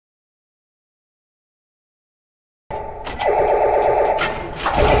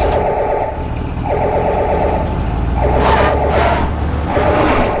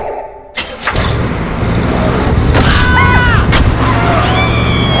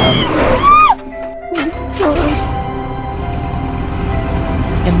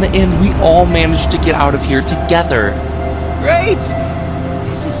and we all managed to get out of here together. Great!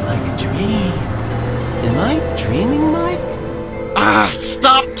 This is like a dream. Am I dreaming, Mike?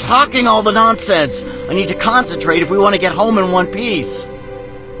 Stop talking all the nonsense! I need to concentrate if we want to get home in one piece.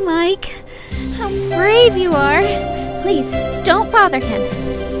 Mike, how brave you are. Please, don't bother him.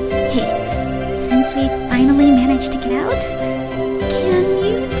 Hey, since we finally managed to get out, can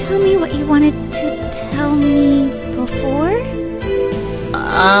you tell me what you wanted to tell me before?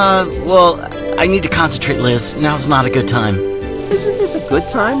 Well, I need to concentrate, Liz. Now's not a good time. Isn't this a good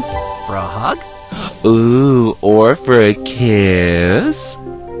time for a hug? Ooh, or for a kiss?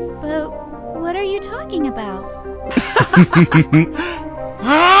 But what are you talking about?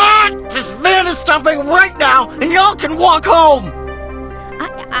 This van is stopping right now, and y'all can walk home!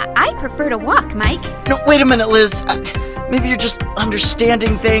 I prefer to walk, Mike. No, wait a minute, Liz. Maybe you're just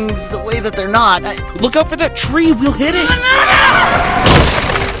understanding things the way that they're not. Look out for that tree, we'll hit it!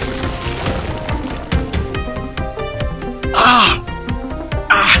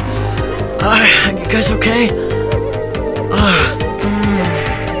 You guys okay?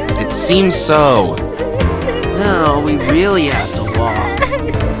 It seems so. No, we really have to walk.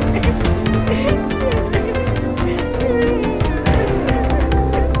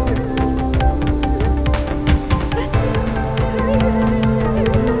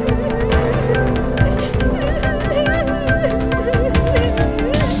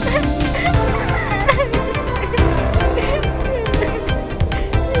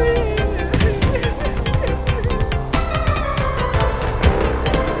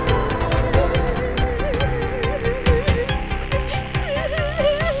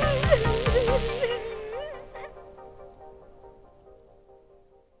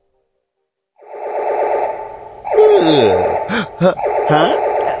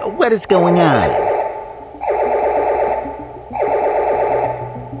 Huh? What is going on?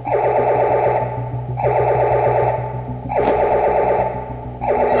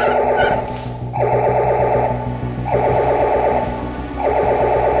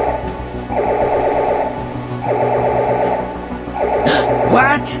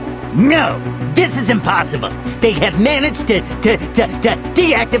 What? No, this is impossible. They have managed to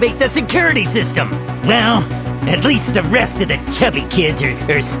deactivate the security system. Well, at least the rest of the chubby kids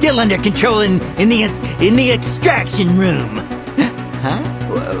are still under control in the extraction room. Huh?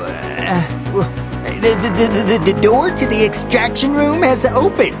 The door to the extraction room has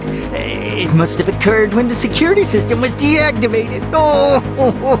opened. It must have occurred when the security system was deactivated.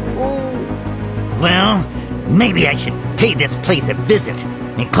 Well, maybe I should pay this place a visit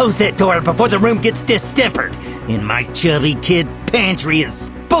and close that door before the room gets distempered and my chubby kid pantry is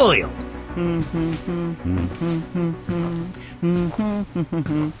spoiled.